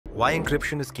Why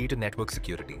encryption is key to network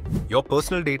security. Your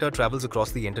personal data travels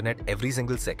across the internet every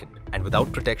single second, and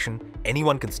without protection,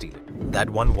 anyone can steal it. That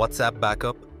one WhatsApp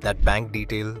backup, that bank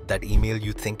detail, that email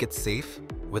you think it's safe.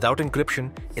 Without encryption,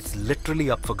 it's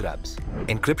literally up for grabs.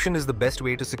 Encryption is the best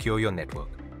way to secure your network.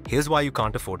 Here's why you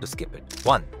can't afford to skip it.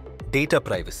 1. Data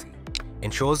privacy.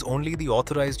 Ensures only the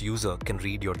authorized user can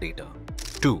read your data.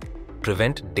 2.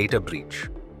 Prevent data breach.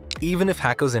 Even if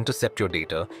hackers intercept your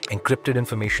data, encrypted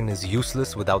information is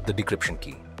useless without the decryption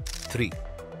key. 3.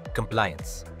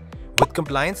 Compliance. With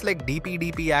compliance like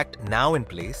DPDP Act now in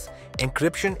place,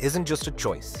 encryption isn't just a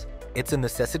choice. It's a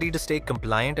necessity to stay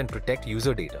compliant and protect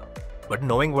user data. But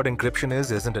knowing what encryption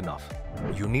is isn't enough.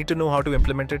 You need to know how to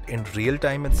implement it in real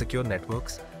time and secure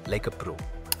networks like a pro.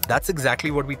 That's exactly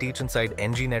what we teach inside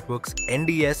NG Network's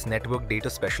NDS Network Data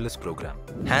Specialist program.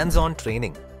 Hands-on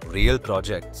training, real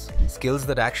projects, skills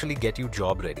that actually get you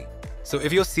job ready. So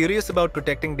if you're serious about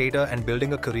protecting data and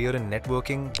building a career in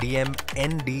networking, DM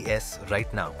NDS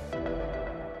right now.